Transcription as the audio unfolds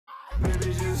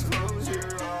Maybe just close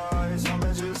your eyes.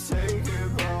 I'ma just take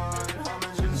it by.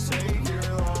 I'ma just take your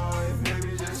life.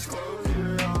 Maybe just close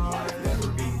your eyes. I've never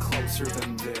been closer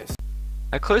than this.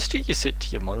 How close do you sit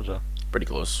to your monitor? Pretty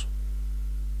close.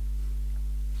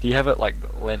 Do you have it like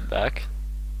leant back?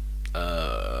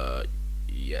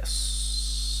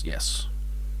 Yes.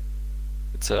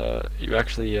 It's you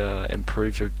actually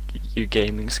improve your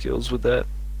gaming skills with that.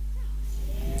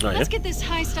 Oh, yeah? Let's get this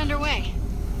heist underway.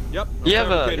 Yep. You have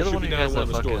fabricator you're the should one be who down has one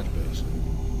that of the storage fucking. bays.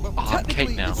 Well, Oh, I'm Kate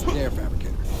technically, now. it's their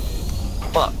fabricator.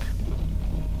 Fuck.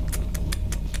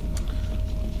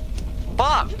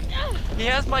 Fuck! He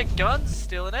has my guns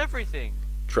still and everything.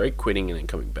 Try quitting and then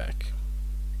coming back.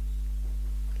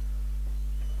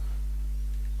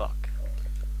 Fuck.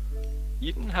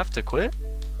 You didn't have to quit?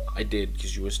 I did,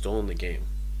 because you were still in the game.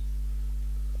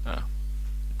 Oh.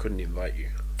 Couldn't invite you.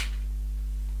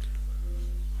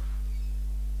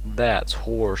 That's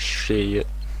horse shit.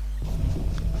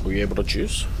 Were you able to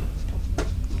choose?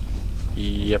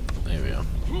 Yep. There we are.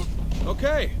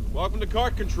 Okay, welcome to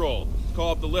cart control. Let's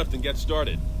call up the lift and get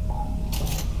started.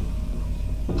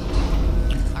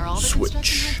 Are all the Switch.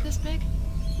 construction heads this big?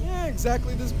 Yeah,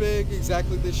 exactly this big,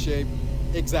 exactly this shape,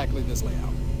 exactly this layout.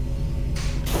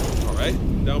 All right,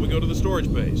 now we go to the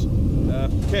storage bays.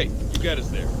 Kate, you get us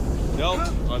there. Del,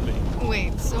 on me.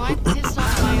 Wait, so I pissed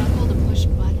off my uncle to push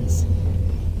buttons?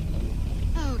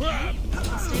 Okay,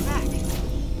 I'll stay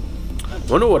back.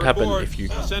 Wonder what We're happened aboard. if you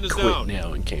Send us quit down.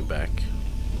 now and came back.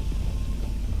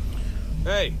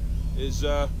 Hey, is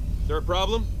there a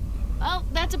problem? Well,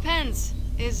 that depends.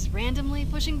 Is randomly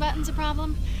pushing buttons a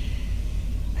problem?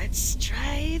 Let's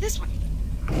try this one.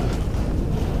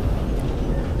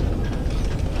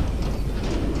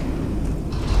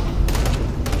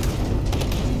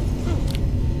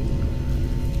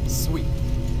 Sweet.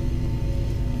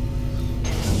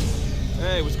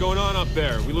 Hey, what's going on up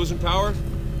there? We losing power?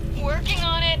 Working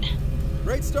on it.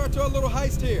 Great start to our little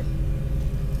heist here.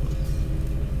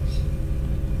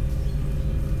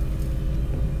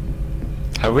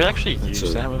 Have we actually used a-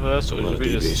 that reverse, or one did of we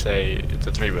the just DVDs. say it's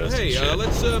a 3-burst? Hey, shit?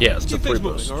 let's Yeah, it's keep the things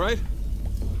free boost. moving, all right?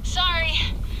 Sorry.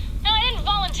 No, I didn't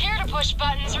volunteer to push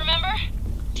buttons, remember?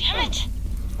 Damn it.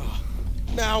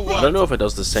 Now I what? don't know if it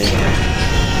does the same.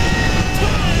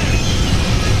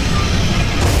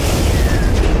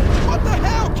 What the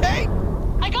hell, Kate?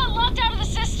 I got locked out of the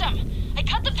system. I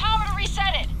cut the power to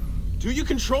reset it. Do you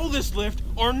control this lift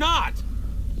or not?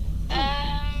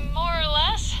 More or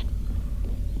less.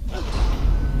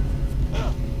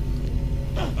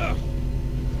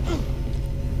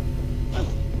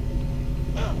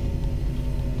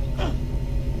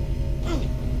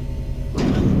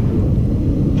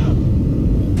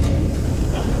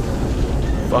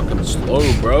 Fucking slow,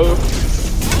 bro.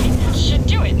 That should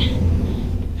do it.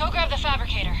 Go grab the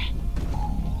fabricator.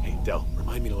 Hey, Del,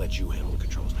 remind me to let you handle the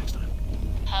controls next time.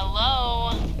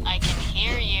 Hello? I can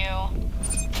hear you.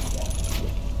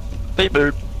 Beep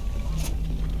boop.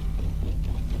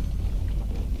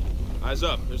 Eyes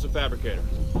up, there's a fabricator.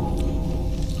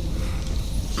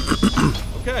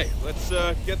 Okay, let's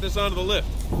get this onto the lift.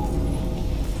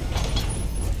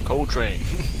 Cold train.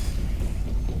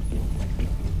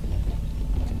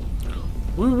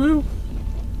 Woo woo.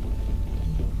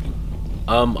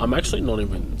 I'm actually not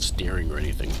even steering or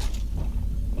anything.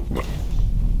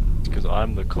 Because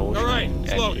I'm the cold All right, train,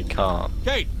 slow. and you can't.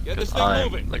 Kate, get this Because thing I'm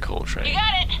moving. the cold You train.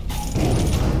 got it.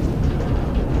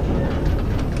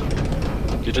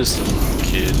 You're just some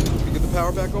kid. We get the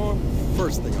power back on?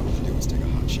 First thing I'm gonna do is take a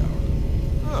hot shower.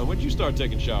 Oh, when'd you start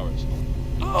taking showers?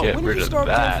 Oh, Get when rid did you of start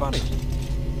being that. funny?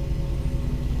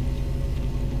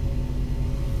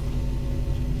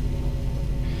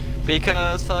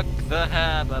 Because fuck the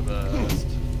hammer burst.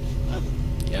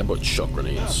 Yeah, but shock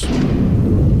grenades. Wait,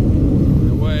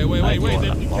 I Kate, thought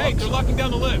Kate, that they're locking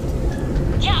down the lift.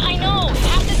 Yeah, I know.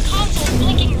 Half this console's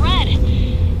blinking red.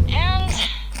 And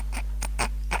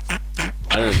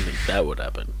I didn't think that would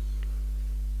happen.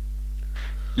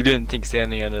 You didn't think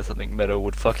standing under something metal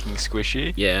would fucking squish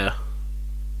you? Yeah.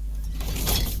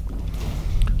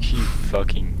 You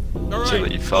fucking All right,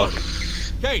 silly fuck.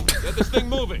 Kate, get this thing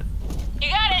moving. you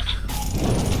got it.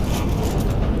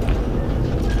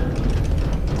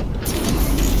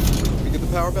 We get the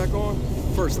power back on?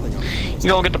 First thing I'm gonna do is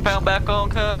You gonna get the pound back on,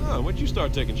 cut? Oh, when'd you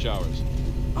start taking showers?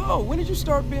 Oh, when did you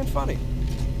start being funny?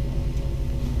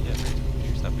 Yeah,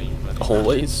 use that being funny.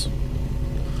 Always.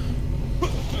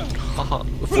 Haha.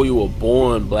 Before you were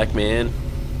born, black man.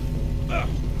 I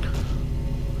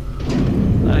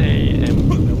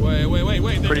am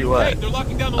Wait. Pretty wet. Kate, they're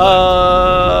locking down the lift.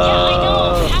 Yeah, I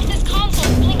know. Half this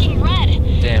console's blinking red.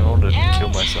 damn, I wanted to And kill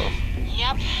myself.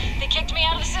 Yep, they kicked me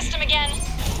out of the system again.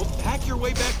 Well, pack hack your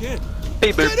way back in.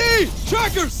 Hey, boop. Eddie!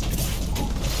 Trackers!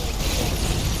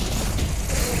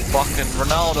 Fucking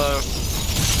Ronaldo.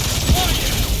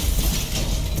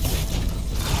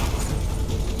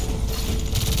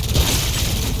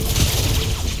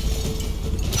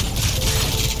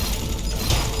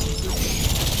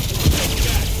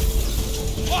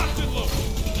 Locked and loaded.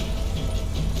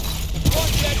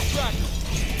 Watch that tracker.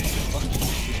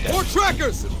 More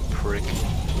trackers! Prick.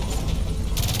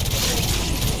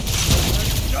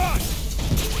 Done.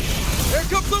 Here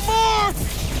comes some more!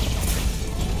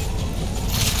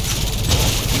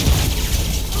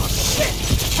 Oh, shit!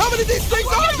 How many of these things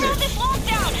We're are gonna there? move this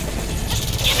lockdown. Just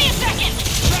give me a second.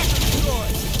 Tracker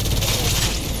destroyed.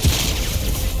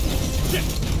 Shit.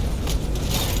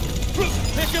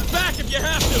 Pick it back if you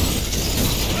have to.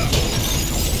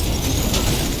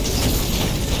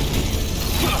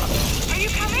 Are you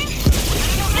coming?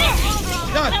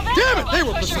 God damn it! They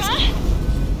were persistent.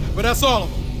 But that's all of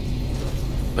them.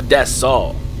 But that's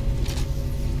all.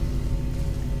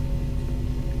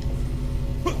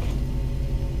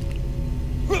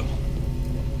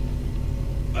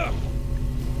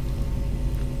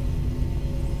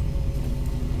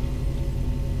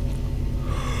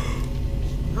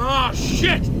 Oh,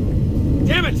 shit!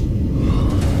 Damn it!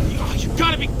 Oh, you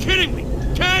gotta be kidding me!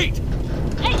 Kate!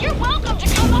 Hey, you're welcome to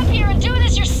come up here and do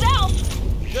this yourself.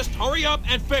 Just hurry up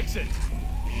and fix it!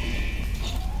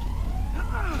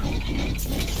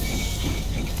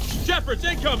 Shepard's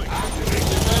incoming!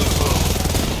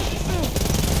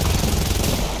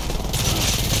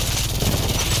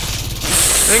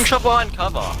 Being shot behind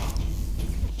cover.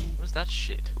 What is that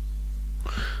shit?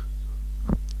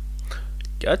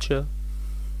 Gotcha.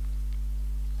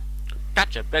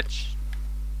 Gotcha, bitch.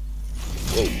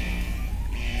 Whoa.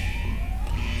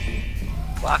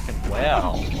 Fucking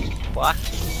wow.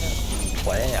 Fucking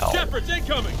wow. Shepard's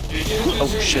incoming! Oh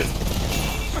shit.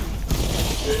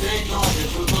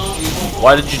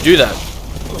 Why did you do that?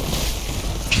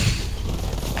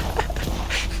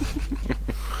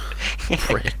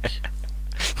 Prick.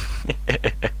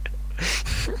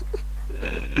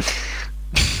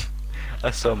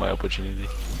 I saw my opportunity.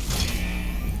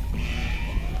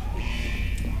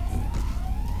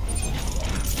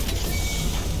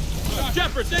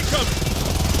 Shepard's incoming!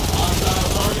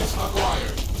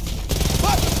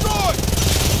 Bot destroyed!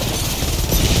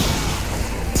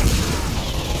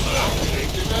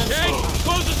 Kate,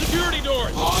 close the security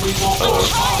doors! It's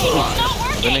not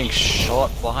working. Getting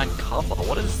shot behind cover.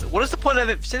 What is the point of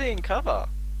it sitting in cover?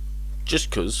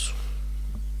 Just cause.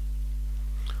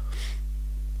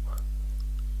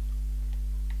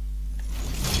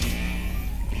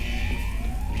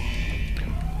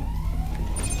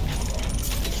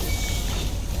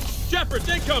 Shepard's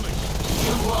incoming!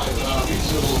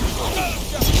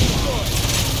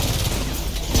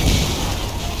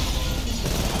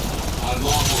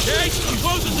 Kate,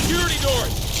 close the security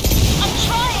doors! I'm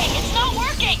trying. It's not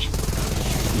working.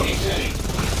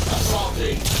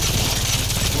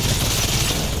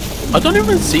 I don't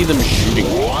even see them shooting.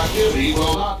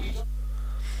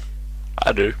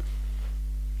 I do.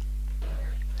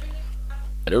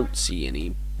 I don't see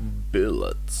any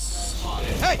bullets.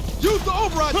 Hey, use the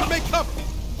override to make cover!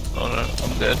 Oh no,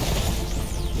 I'm dead.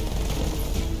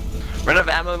 Run out of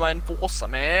ammo, my enforcer,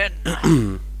 man.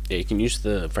 Yeah, you can use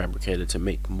the fabricator to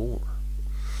make more.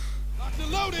 Locked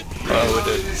and loaded! Oh, we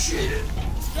did.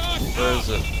 Josh, Where is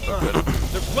it? Oh, good.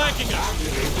 they're flanking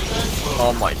us!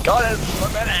 Oh my god, it's so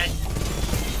many.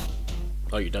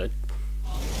 Oh, you died.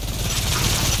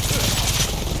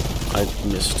 I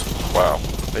missed. Wow,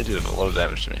 they did a lot of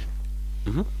damage to me.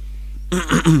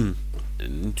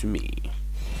 And to me.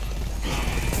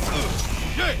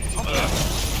 Jay,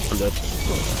 I'm dead.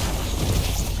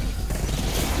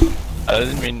 I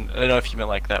don't know if you meant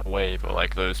like that wave or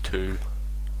like those two.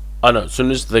 Oh no, as soon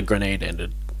as the grenade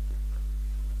ended.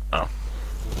 Oh.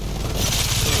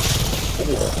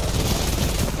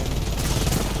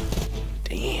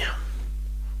 Damn.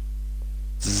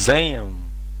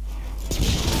 Zam.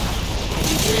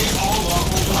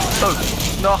 Oh,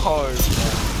 no.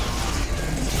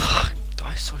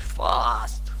 Die so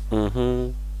fast.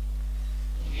 Mm-hmm.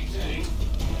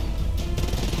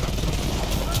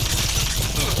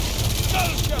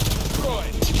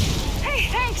 Hey,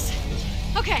 thanks.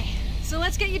 Okay, so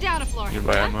let's get you down to Florida.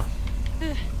 Goodbye, Emma.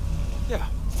 yeah.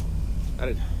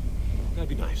 That'd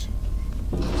be nice.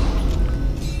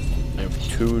 I have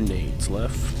 2 nades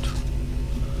left.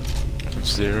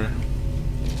 0.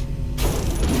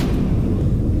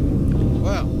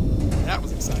 Well, that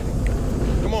was exciting.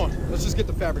 Come on, let's just get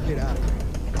the fabricator out of here.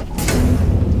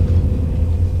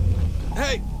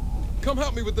 Hey, come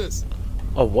help me with this.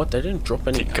 Oh, what? They didn't drop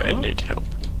any think I armor? need help.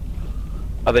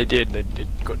 Oh, they did. They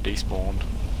got despawned.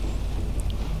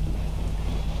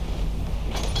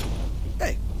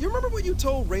 Hey, you remember what you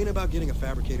told Rain about getting a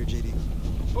fabricator, JD?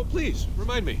 Oh, please,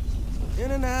 remind me.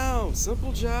 In and out,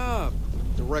 simple job.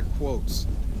 Direct quotes.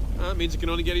 It means it can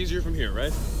only get easier from here,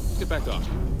 right? Let's get back talking.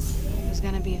 Who's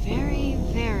gonna be very,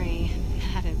 very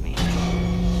mad at me.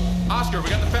 Oscar, we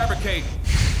got the fabricator.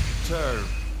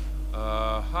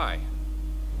 Hi.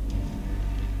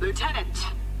 Lieutenant,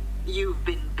 you've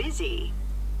been busy.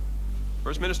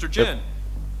 First Minister Jen,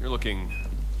 you're looking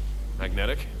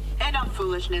magnetic. Enough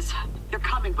foolishness. You're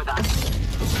coming with us.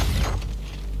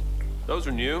 Those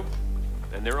are new,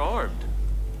 and they're armed.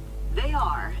 They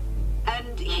are.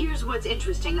 And here's what's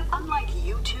interesting. Unlike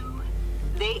you two,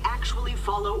 they actually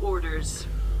follow orders.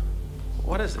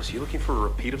 What is this? You looking for a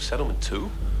repeat of Settlement 2?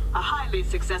 A highly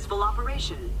successful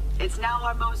operation. It's now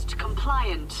our most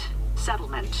compliant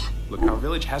settlement. Look, our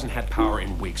village hasn't had power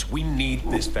in weeks. We need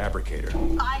this fabricator.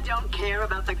 I don't care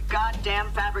about the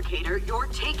goddamn fabricator. You're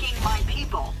taking my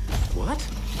people. What?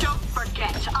 Don't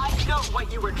forget, I know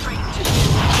what you were trained to do.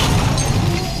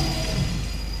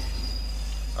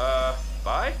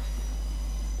 Bye?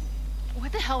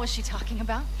 What the hell was she talking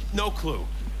about? No clue.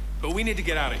 But we need to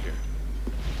get out of here.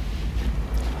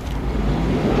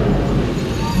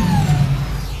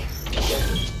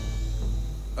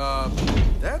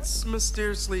 That's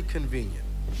mysteriously convenient.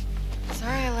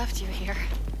 Sorry I left you here.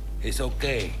 It's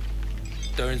okay.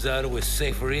 Turns out it was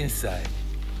safer inside.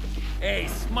 Hey,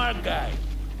 smart guy.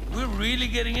 We're really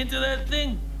getting into that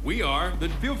thing? We are. Then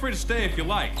feel free to stay if you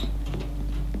like.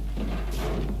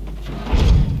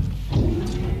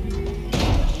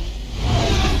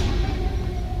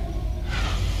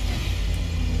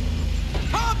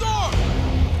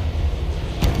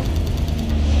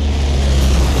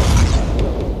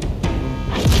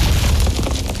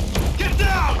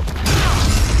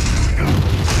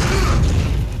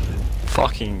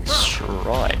 Fucking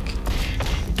strike.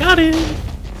 Got him!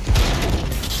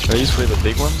 Are these where the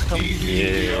big ones come?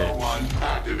 Yeah.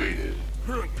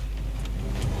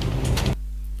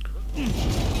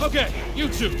 Okay, you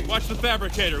two, watch the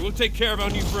fabricator. We'll take care of our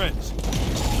new friends.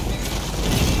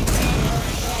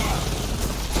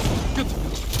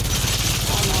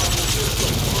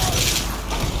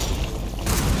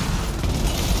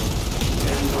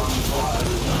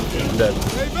 I'm dead.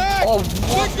 Hey, Mac! Oh,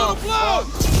 Things gonna blow!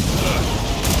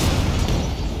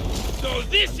 So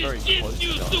this Very is just close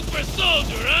you to super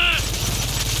soldier, huh?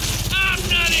 I'm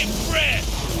not impressed.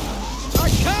 I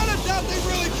kinda doubt they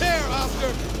really care,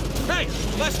 Oscar. Hey,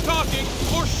 less talking,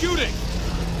 more shooting.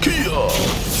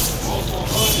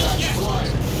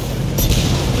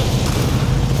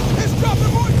 It's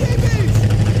dropping more TVs!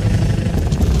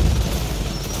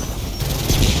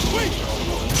 Wait!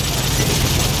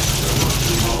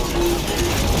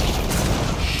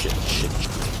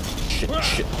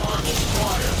 Shit.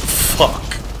 Fuck.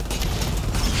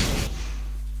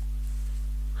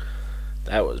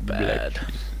 That was bad.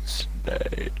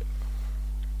 Snake.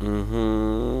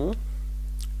 Mm-hmm.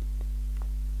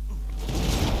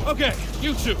 Okay,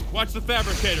 you two, watch the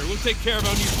fabricator. We'll take care of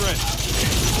our new friends.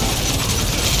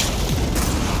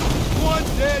 One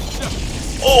dead shot.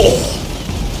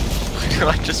 Oh!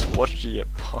 I just watched you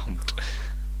get pumped.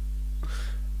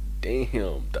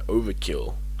 Damn, the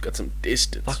overkill. Got some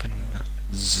distance. Fucking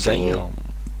zam.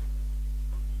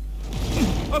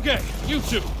 Okay, you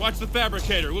two, watch the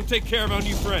fabricator. We'll take care of our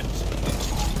new friends.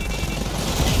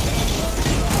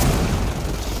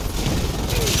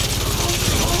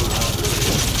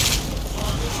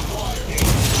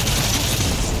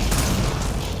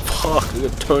 Fuck, we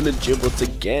got turn the giblets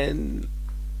again.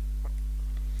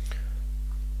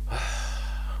 Hey,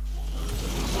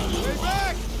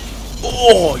 Mac!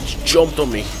 Oh, he jumped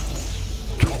on me.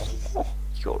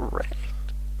 You're wrecked.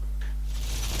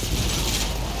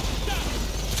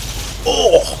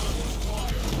 Oh!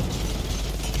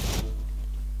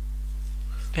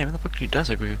 Damn, what the fuck did he do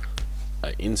that with you?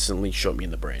 Instantly shot me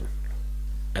in the brain.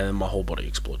 And then my whole body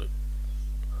exploded.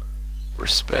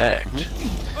 Respect.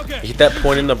 Okay. You hit that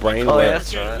point in the brain Oh, where yeah,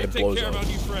 that's right. it Take blows care of our up.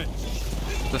 new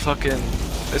friends. The fucking...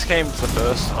 This game's the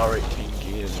first R18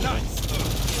 Gears, isn't it?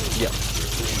 Nice. Yeah.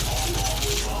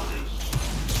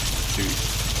 Dude.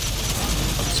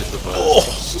 I'm super buzzed. Oh!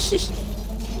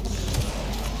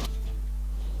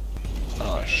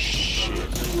 Oh, shit.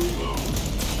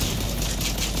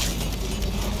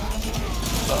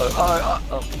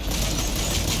 Oh.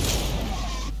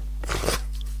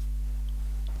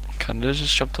 Kinda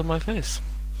just jumped on my face.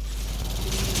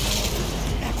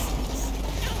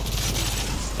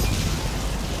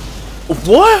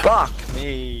 What? Fuck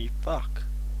me. Fuck.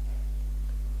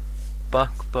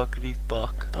 buckety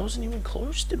buck. That wasn't even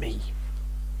close to me.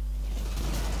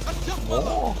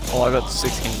 Oh, I got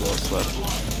 16 bullets left.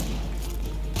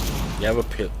 You have a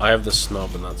pit. I have the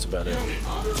snub, and that's about it.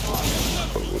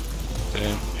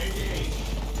 Damn.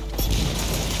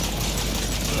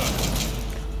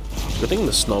 Good thing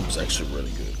the snub's actually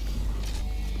really good.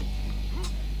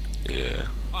 Yeah.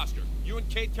 Oscar, you and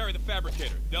Kate carry the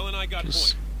fabricator. Dell and I got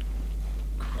Just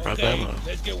point. grab Okay, ammo.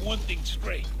 let's get one thing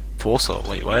straight. Enforcer,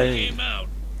 wait. Came out.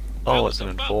 Oh, That it's an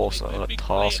was about enforcer, to make not a big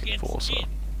play task against enforcer. me.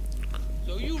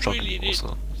 So you Truck really enforcer.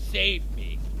 didn't save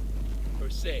me, per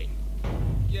se.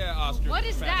 Yeah, Oscar. What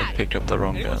is that? Picked up the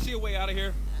wrong Anyone gun. see a way out of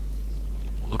here?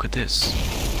 Look at this.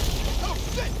 Oh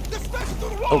shit! They're smashing through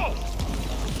the wall!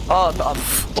 Oh, no,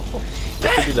 We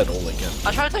have to do that all again.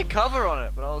 I tried to take cover on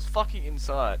it, but I was fucking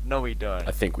inside. No, we don't.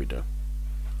 I think we do.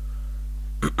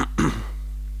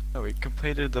 No, we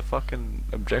completed the fucking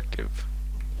objective.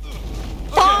 Okay,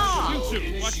 you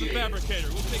two, watch the fabricator.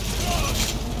 We'll take care of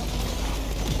it.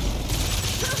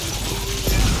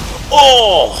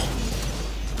 Oh!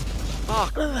 Fuck, How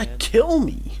did man. that kill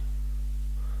me?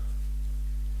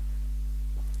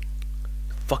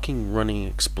 Fucking running,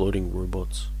 exploding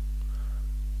robots.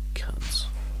 Cunts.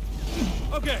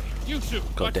 Okay, you two,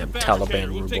 Goddamn watch the fabricator.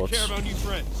 Taliban We'll take robots. care of our new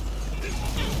friends.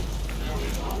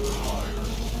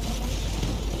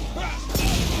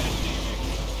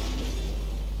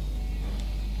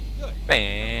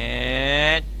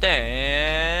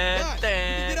 Guys, we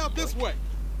can get out this way.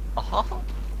 Uh-huh.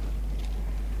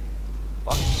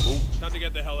 Fuck. Ooh. Time to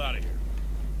get the hell out of here.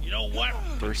 You know what? I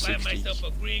find 360. myself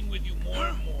agreeing with you more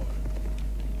and more.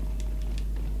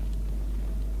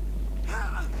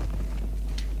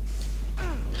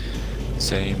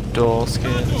 Same door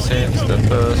skin since the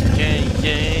first game.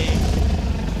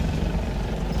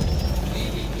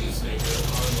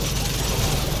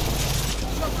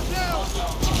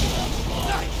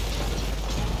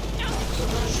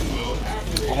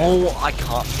 Oh, I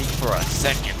can't think for a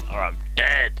second or I'm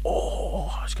dead.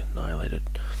 Oh, I was getting annihilated.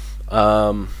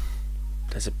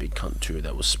 There's a big cunt too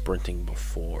that was sprinting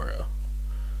before.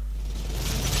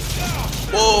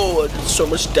 Whoa, I did so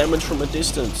much damage from a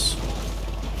distance.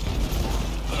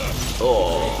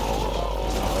 Oh.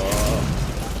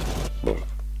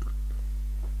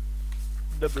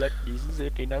 The black is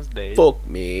eating us dead. Fuck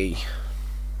me.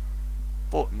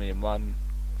 Fuck me, man.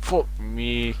 Fuck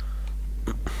me.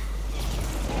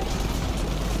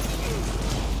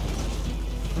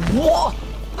 What?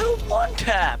 I one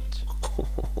tapped.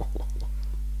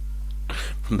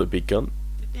 From the big gun.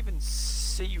 Didn't even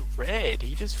see red.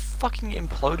 He just fucking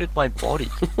imploded my body.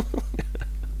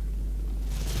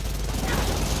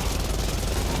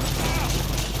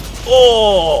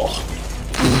 Oh!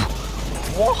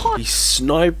 What? He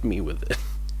sniped me with it.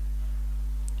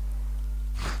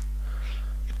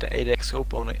 The 8x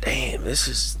scope on it. Damn, this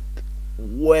is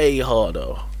way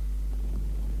harder.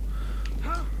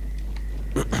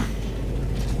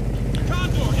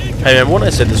 Hey man, when I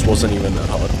said this wasn't even that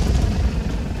hard.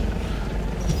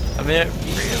 I mean, it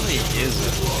really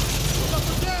isn't.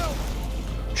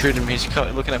 Shoot him, he's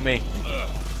looking at me.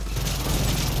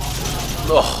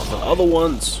 Oh, the other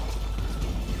ones.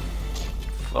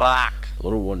 Fuck. The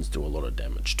little ones do a lot of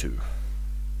damage too.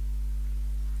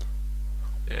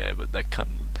 Yeah, but that cunt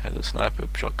has a sniper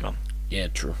shotgun. Yeah,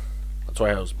 true. That's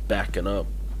why I was backing up.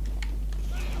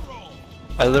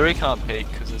 I literally can't peek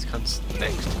because this cunt's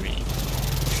next to me.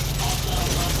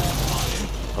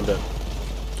 I'm dead.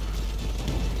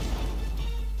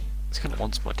 This cunt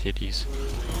wants my titties.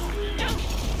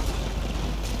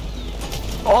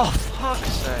 Oh,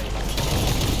 fuck's sake.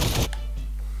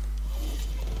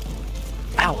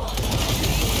 Ow.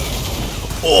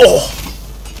 Oh!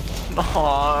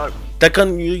 No. That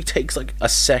gun usually takes like a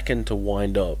second to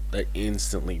wind up. That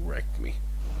instantly wrecked me.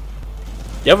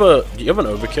 Do you have an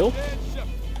overkill?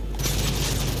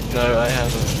 No, I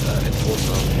have an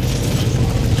enforcer.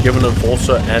 Do you have an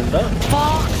enforcer and that?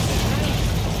 Fuck!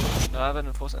 No, I have an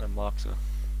enforcer and a marker.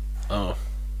 Oh.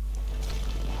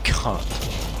 Can't.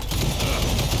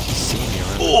 See me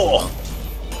around. Oh!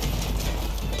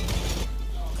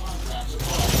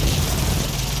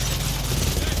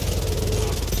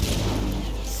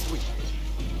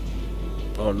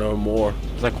 Oh, no more.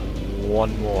 There's like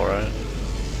one more, right?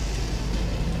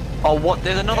 Oh, what?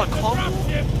 There's another combo?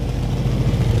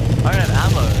 I don't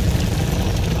have ammo.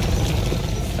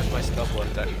 That's my stuff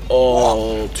like that.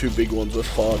 Oh, two big ones were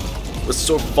fun. We're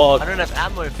so fun. I don't have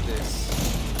ammo for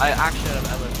this. I actually don't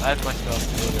have ammo. I have my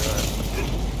stuff.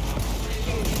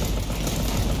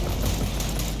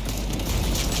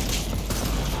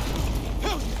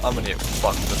 I'm gonna get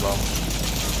fucked as well.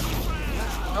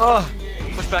 Oh!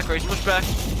 Push back, Rage, push back!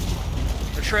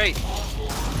 Retreat!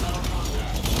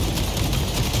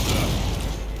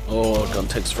 Oh, gun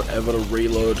takes forever to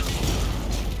reload.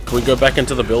 Can we go back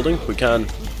into the building? We can.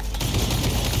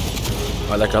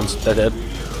 Oh, that gun's dead.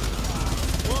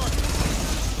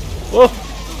 Whoa!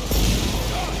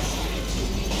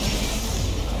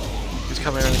 He's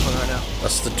coming around the corner right now.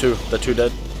 That's the two. The two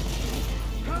dead.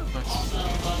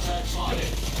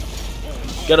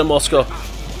 Get him, Oscar.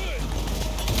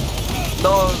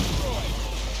 No!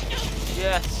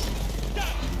 Yes!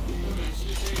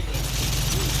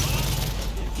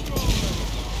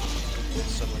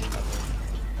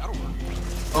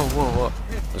 Oh, whoa, whoa.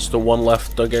 There's still one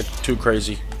left. Don't get too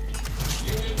crazy.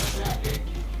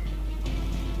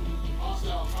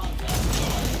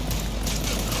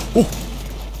 Ooh.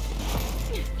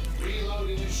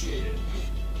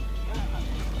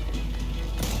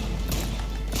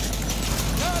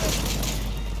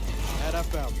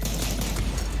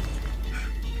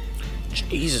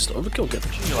 Jesus, the overkill get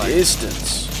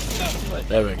distance.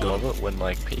 There we go. I love it when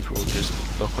like people just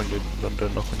knock on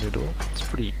your door. It's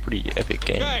pretty epic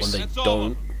game. When they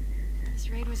don't. This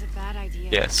raid was a bad idea.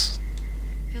 Yes.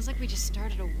 Feels like we just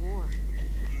started a war.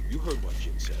 You heard what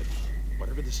Jim said.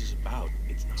 Whatever this is about,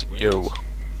 it's not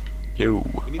Yo,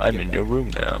 I'm in your room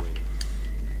now.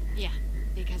 Yeah,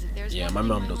 because if there's Yeah, one my thing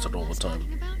mom does it all the loves time.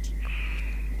 talking about,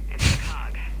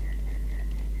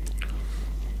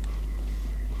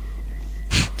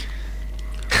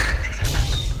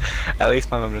 At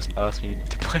least my mum just asked me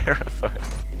to play her a phone.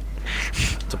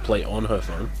 To play on her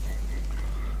phone.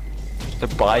 To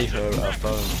buy her a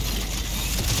phone.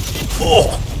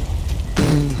 Oh!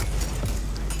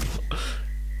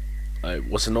 I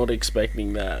was not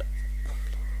expecting that.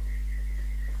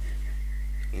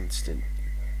 Instant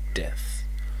death.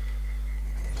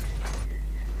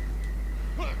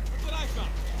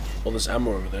 Oh, there's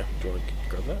ammo over there. Do you want to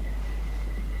grab that?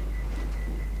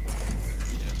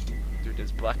 Dude,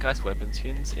 there's black ice weapon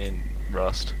skins in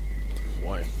Rust.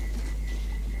 Why?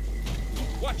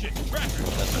 Watch it, tracker.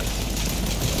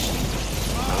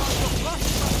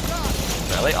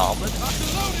 Are they armored?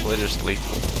 Or they're just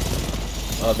lethal?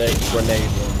 They grenade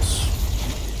ones.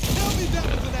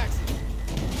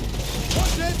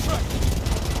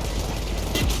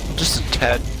 Just a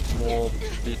tad more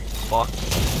bit fucked.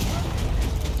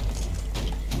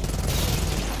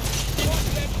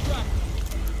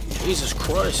 Jesus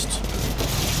Christ.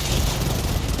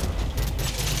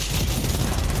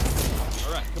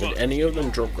 Alright, come Did on. any of them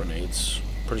drop grenades?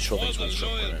 Pretty sure these ones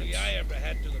drop loyalty grenades. I ever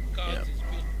had to the cause Yeah. has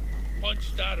been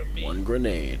punched out of me. One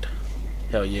grenade.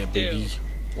 Hell yeah, baby.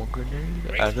 One grenade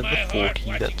Breaks out of the my heart 40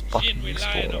 watching that's Jin fucking rely on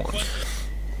a spawned. bunch of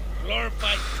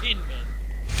glorified tin men.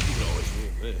 You can always be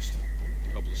a list.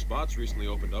 A couple of spots recently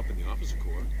opened up in the opposite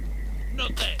corps. No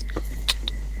thanks.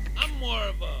 I'm more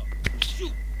of a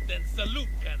shoot than salute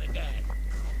kind of guy.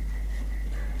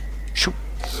 Shoot.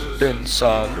 Then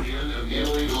salute.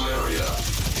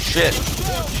 Shit.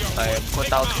 I am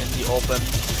put out in the open.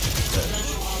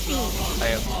 I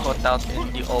am put out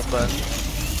in the open.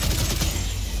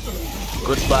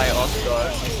 Goodbye,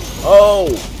 Oscar. Oh!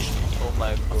 Oh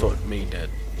my I god. thought me dead.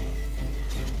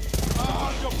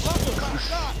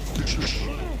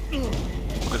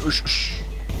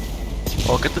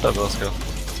 Oh, get the dog, Oscar.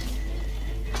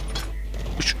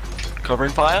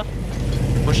 Covering fire.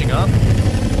 Pushing up.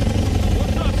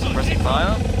 Suppressing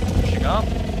fire. Pushing up.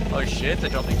 Oh shit, they're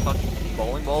dropping fucking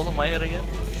bowling balls on my head again.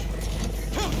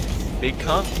 Big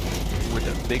cunt. With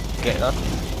a big gun.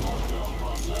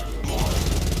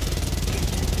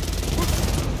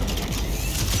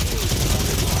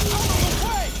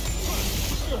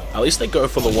 At least they go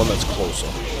for the one that's closer.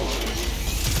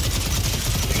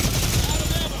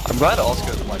 I'm glad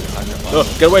Oscar's like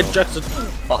Oh, get away, Jackson!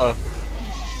 Uh-oh.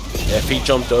 Yeah, if he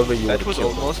jumped over, you would That have was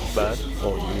killed him. almost bad.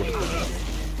 Oh, you would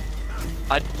have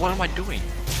done What am I doing?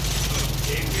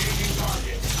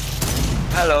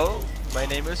 Hello, my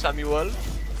name is Samuel.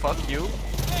 Fuck you.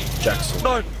 that. Jackson.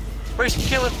 No! Race,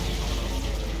 kill him!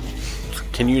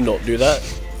 Can you not do that?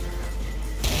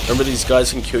 Remember these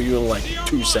guys can kill you in like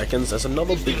 2 seconds? There's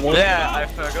another big one. Yeah, I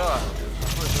forgot.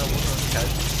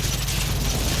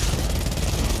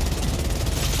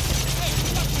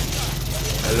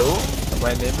 Hello,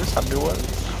 my name is Samuel.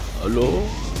 Hello?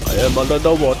 I am under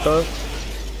the water.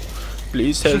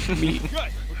 Please help me.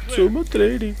 So much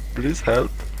lady. Please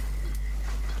help.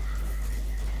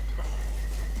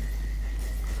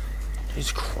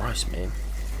 Jesus Christ, man.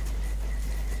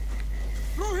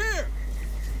 Through here!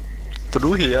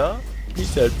 Through here?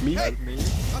 Please help me. Hey, I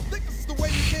think this is the way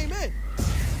you came in.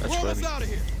 That's Roll us funny. out of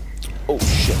here. Oh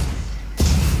shit.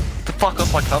 The fuck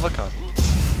off my cover cunt.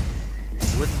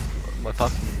 Wouldn't my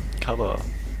fucking cover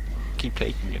keep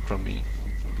taking it from me.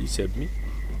 He said me.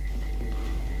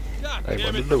 God I damn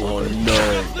wanted it. the Oh one.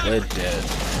 no, they're dead.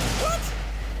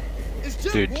 Is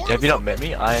Jim Dude, bored have or you not something? met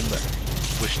me? I'm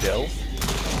Wishdell.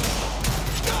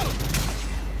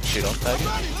 Shit on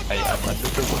faggot. I'm under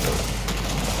the window.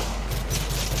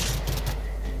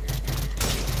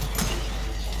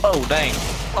 Oh dang!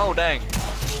 Oh dang!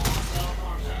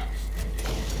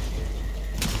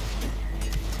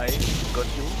 I got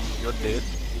you. You're dead.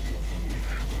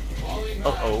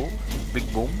 Uh oh! Big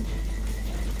boom.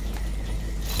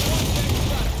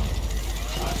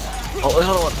 Oh, there's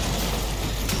another one.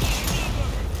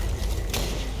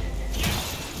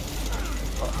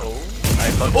 Uh oh! I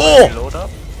got Oh! my reload up.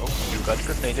 Oh, you got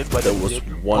grenaded by There the was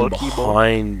weird one porky ball.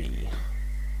 behind me.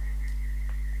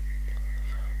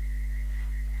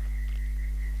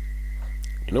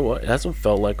 You know what? It hasn't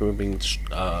felt like we've been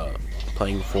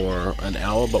playing for an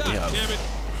hour, but we God have. damn it.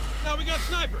 Now we got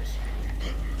snipers.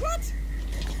 What?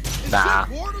 Is Nah.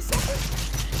 Jim bored or something?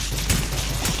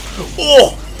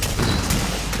 Oh!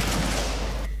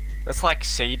 That's like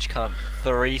Siege cunt.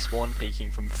 3 spawn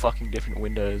peeking from fucking different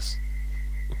windows.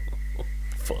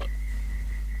 Fuck.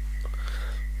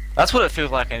 That's what it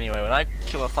feels like anyway. When I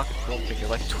kill a fucking spawn peek, it's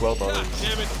like $12. God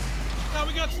damn it. Now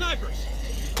we got snipers.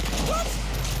 What?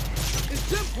 Is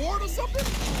Jim bored or something?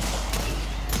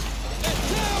 And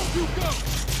down you go.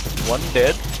 1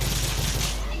 dead.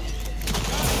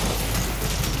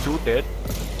 2 dead.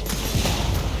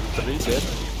 3 dead.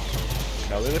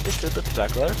 Now we're gonna kill the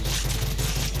tracker.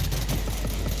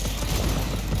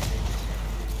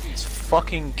 It's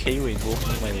fucking Kiwi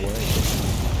walking my way.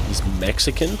 He's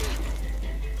Mexican?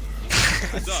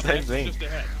 Heads up, Same exit thing. just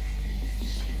ahead.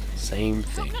 Same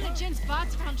Some thing. kind of Jin's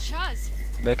bots around Chuz.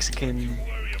 Mexican,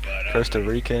 Costa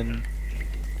Rican.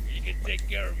 He can take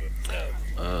care of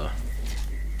himself.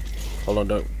 Hold on,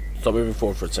 don't. Stop moving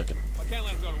forward for a second. I can't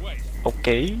let him go to waste.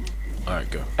 Okay, Alright,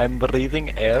 go. I'm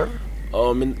breathing air.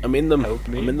 Oh, I'm in the Help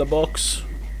me. I'm in the box.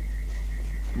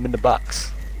 I'm in the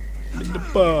box. I'm in the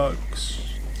box.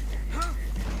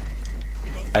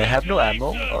 I have no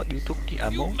ammo. Oh, you took the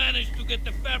ammo. You managed to get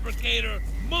the fabricator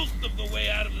most of the way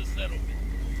out of the settlement.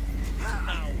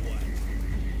 Now what?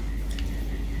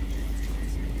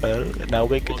 Well, now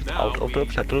we get Well, now out of the we-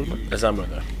 settlement. There's ammo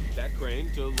there. That crane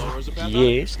to lower us about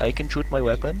Yes, I can shoot my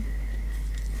weapon.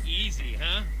 Easy,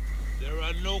 huh? There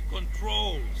are no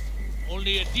controls.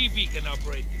 Only a DV can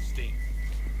operate this thing.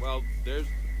 Well, there's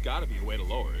gotta be a way to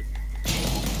lower it.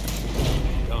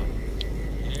 Done.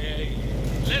 Hey,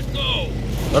 let's go!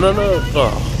 No, no, no.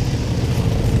 Oh.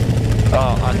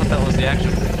 Oh, I thought that was the action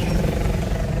bridge.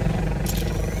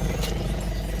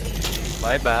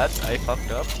 My bad, I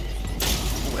fucked up.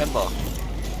 Ooh, Ember.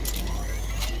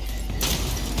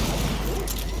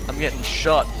 I'm getting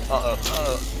shot. Uh-oh,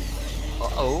 uh-oh.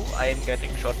 Uh-oh, I am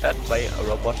getting shot at by a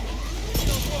robot.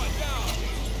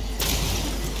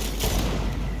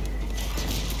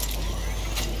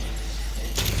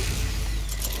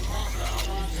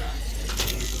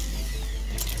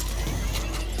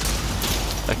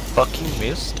 I fucking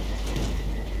missed.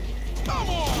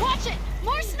 Watch it!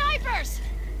 More snipers!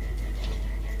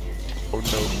 Oh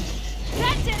no.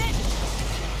 That did it!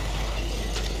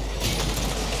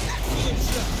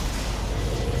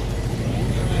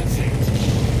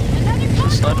 Another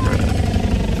It's convoy! not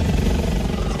right.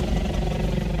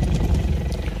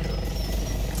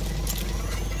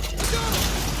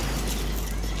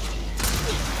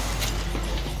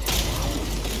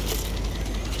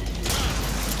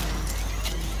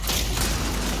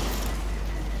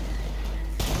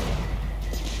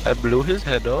 I blew his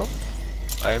head off.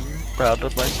 I'm proud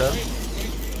of myself.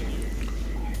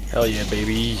 Hell yeah,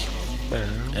 baby. Uh,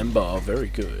 Ember, very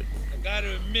good. I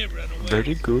gotta admit, Runaway.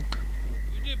 very good.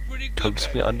 You did pretty good. Totes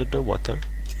back me there. under the water.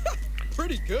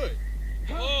 Pretty good.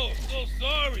 Oh, so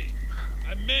sorry.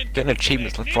 I meant. Getting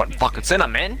achievements left, right, and fucking center,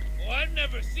 man. Oh, I've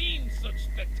never seen such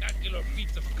spectacular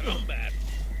feats of combat.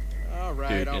 All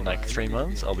right, Dude, all in like right. 3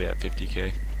 months, I'll be at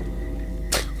 50k.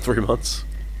 3 months.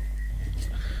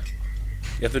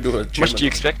 You have to do an How much achievement. do you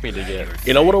expect me to get?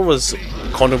 You know what I was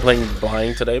contemplating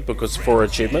buying today because for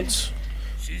achievements?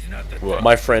 She's not the What?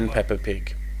 My friend Peppa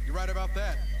Pig. You're right about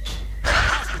that.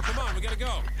 Come on, we gotta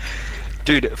go.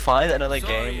 Dude, find another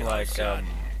Sorry, game like, son.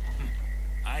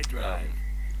 I drive.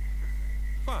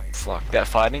 Fine. fuck, that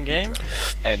fighting game,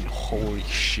 and holy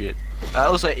shit.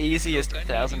 That was the easiest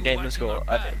 1,000 gamer score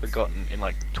I've ever gotten in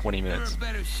like 20 You're minutes. a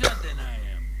better shot than I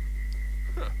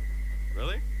am.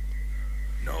 Really?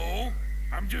 No,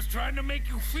 I'm just trying to make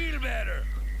you feel better.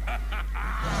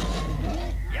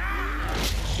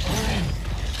 Yeah!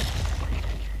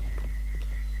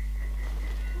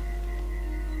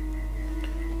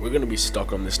 We're gonna be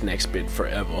stuck on this next bit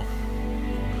forever.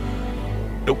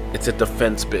 Nope. It's a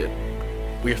defense bit.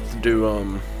 We have to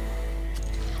do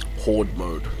horde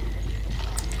mode.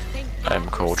 I'm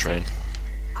Coltrane.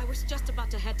 I was just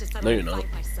about to head to settle No, you're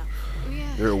not. myself.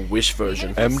 Yeah. You're a Wish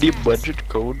version. I'm the budget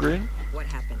Coltrane What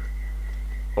happened?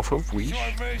 of a Wish.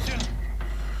 Short version.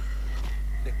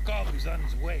 The coffee's on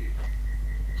its way.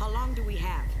 How long do we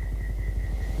have?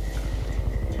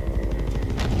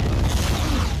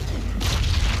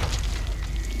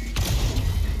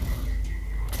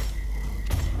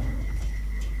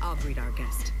 I'll greet our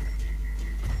guest.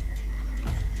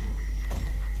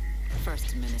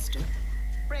 First Minister.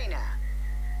 Reyna,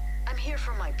 I'm here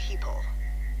for my people.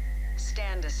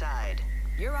 Stand aside.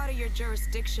 You're out of your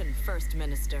jurisdiction, First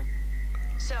Minister.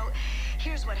 So,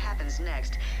 here's what happens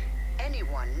next.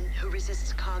 Anyone who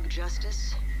resists COG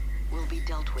justice will be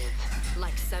dealt with.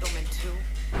 Like Settlement 2?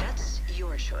 That's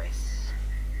your choice.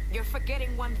 You're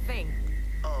forgetting one thing.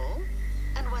 Oh?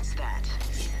 And what's that?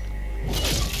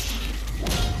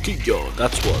 Yo,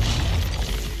 that's what.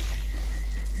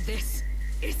 This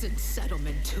isn't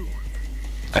Settlement 2.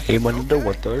 I'm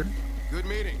underwater. Good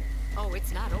meeting. Oh,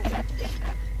 it's not over.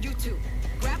 You two,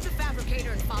 grab the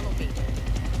fabricator and follow me.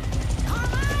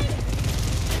 Carmine!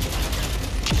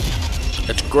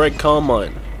 It's Greg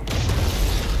Carmine.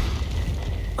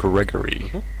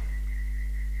 Gregory.